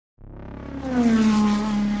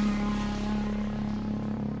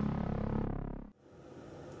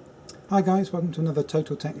Hi guys, welcome to another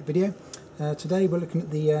Total Technik video. Today we're looking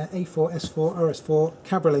at the A4, S4, RS4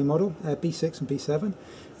 Cabriolet model, B6 and B7,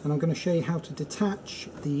 and I'm going to show you how to detach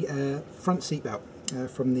the front seat belt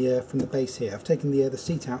from the base here. I've taken the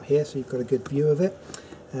seat out here so you've got a good view of it,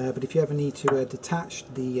 but if you ever need to detach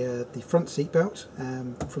the front seat belt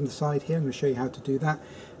from the side here, I'm going to show you how to do that.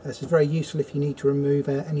 This is very useful if you need to remove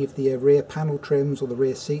any of the rear panel trims or the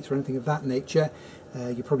rear seats or anything of that nature.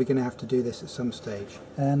 You're probably going to have to do this at some stage.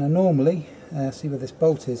 And I normally, see where this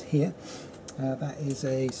bolt is here, that is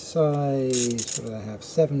a size, what do I have,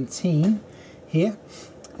 17 here.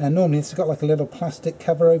 Normally it's got like a little plastic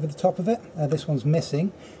cover over the top of it. This one's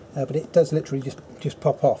missing, but it does literally just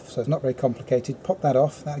pop off, so it's not very complicated. Pop that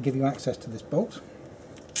off, that'll give you access to this bolt.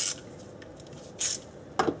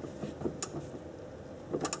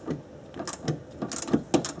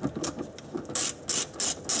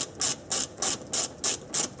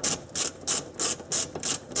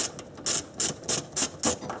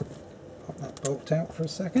 Bolt out for a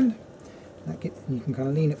second. You can kind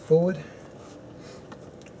of lean it forward.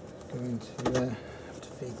 Going to have to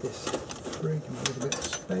feed this through, give me a little bit of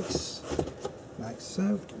space, like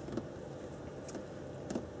so.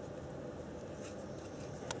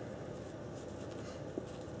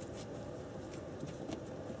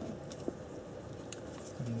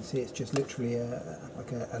 And you can see it's just literally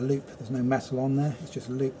like a loop. There's no metal on there. It's just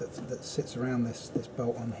a loop that sits around this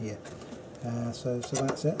bolt on here. So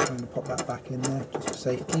that's it. I'm going to pop that back in there just for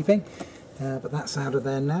safekeeping, but that's out of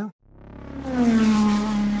there now.